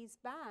between these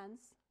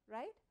bands,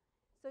 right?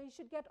 So you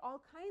should get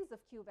all kinds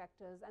of Q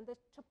vectors, and the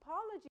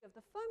topology of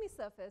the Fermi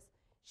surface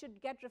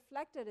should get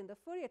reflected in the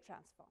Fourier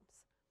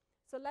transforms.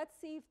 So let's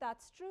see if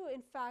that's true.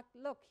 In fact,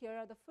 look, here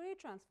are the Fourier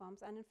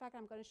transforms, and in fact,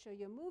 I'm going to show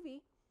you a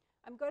movie.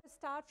 I'm going to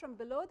start from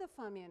below the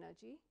Fermi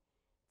energy.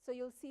 So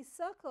you'll see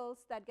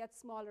circles that get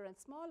smaller and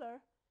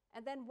smaller,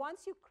 and then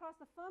once you cross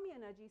the Fermi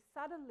energy,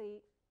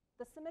 suddenly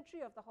the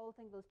symmetry of the whole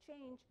thing will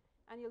change,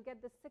 and you'll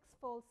get this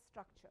 6-fold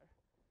structure.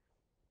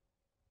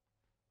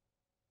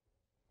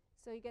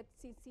 So you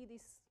see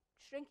this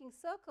shrinking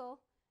circle,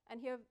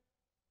 and here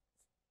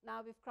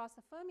now we've crossed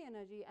the Fermi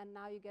energy, and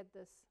now you get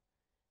this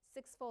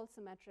 6-fold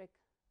symmetric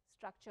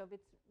structure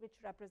which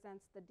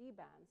represents the D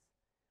bands.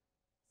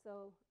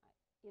 So,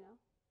 you know,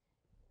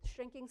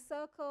 shrinking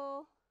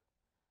circle,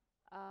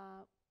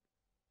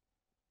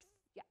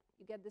 yeah,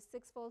 you get this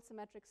 6-fold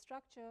symmetric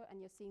structure,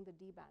 and you're seeing the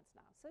D bands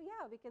now. So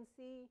yeah, we can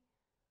see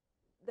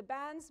the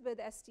bands with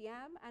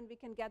STM, and we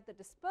can get the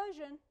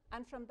dispersion,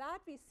 and from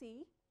that we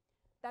see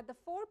that the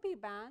 4p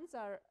bands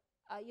are,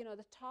 you know,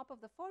 the top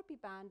of the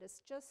 4p band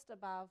is just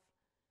above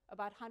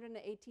about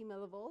 180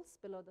 millivolts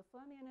below the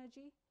Fermi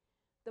energy.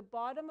 The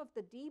bottom of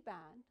the D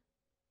band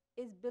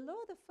is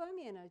below the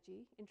Fermi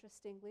energy,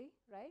 interestingly,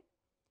 right?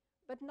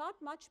 But not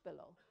much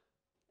below,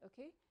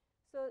 okay?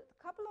 So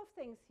a couple of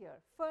things here.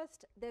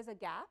 First, there's a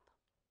gap.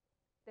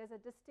 There's a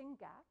distinct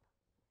gap.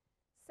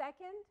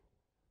 Second,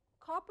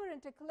 copper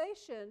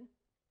intercalation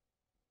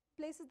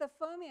places the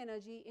Fermi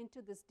energy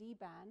into this D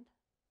band,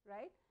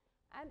 right?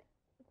 And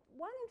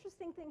one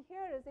interesting thing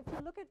here is if you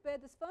look at where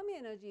this Fermi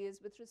energy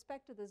is with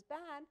respect to this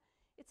band,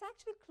 it's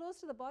actually close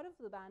to the bottom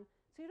of the band,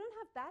 so you don't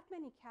have that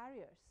many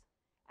carriers,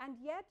 and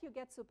yet you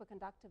get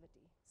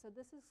superconductivity. So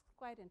this is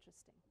quite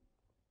interesting.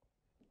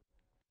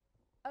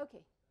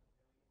 Okay.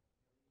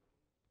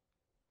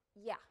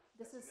 Yeah,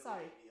 this is,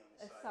 sorry.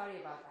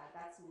 Sorry about that.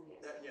 That's me.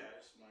 Yeah,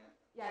 it's mine.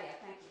 Yeah,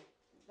 thank you.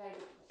 Very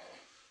good question.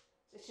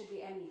 This should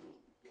be MEV.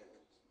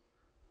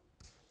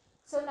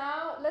 So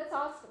now let's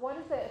ask, what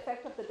is the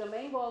effect of the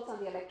domain walls on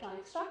the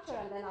electronic structure,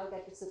 and then I'll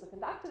get to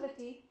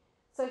superconductivity.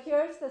 So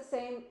here's the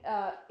same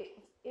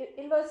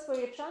inverse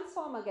Fourier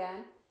transform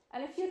again,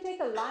 and if you take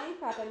a line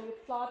cut and you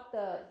plot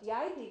the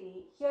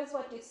DI/DV, here's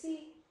what you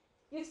see.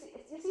 You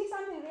see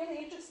something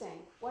really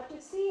interesting. What you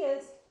see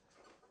is,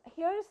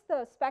 here's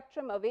the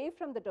spectrum away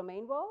from the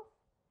domain wall,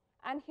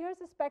 and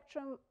here's a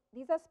spectrum.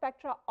 These are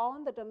spectra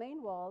on the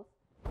domain wall,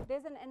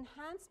 there's an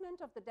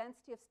enhancement of the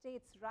density of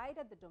states right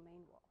at the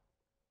domain wall.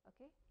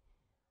 Okay?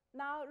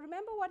 Now,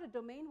 remember what a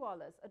domain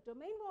wall is. A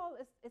domain wall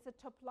is a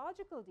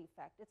topological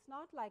defect. It's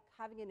not like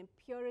having an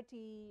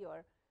impurity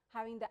or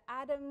having the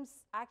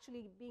atoms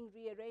actually being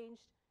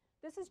rearranged.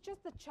 This is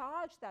just the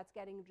charge that's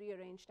getting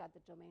rearranged at the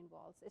domain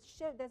walls.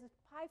 There's a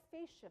pi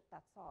phase shift,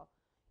 that's all.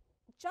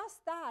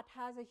 Just that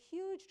has a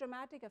huge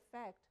dramatic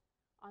effect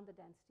on the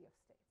density of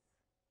states.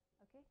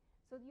 Okay?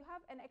 So you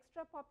have an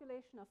extra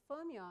population of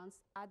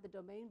fermions at the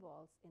domain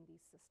walls in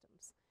these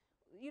systems.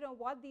 You know,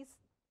 what these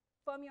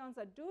fermions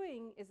are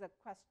doing is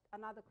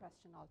another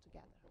question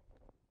altogether.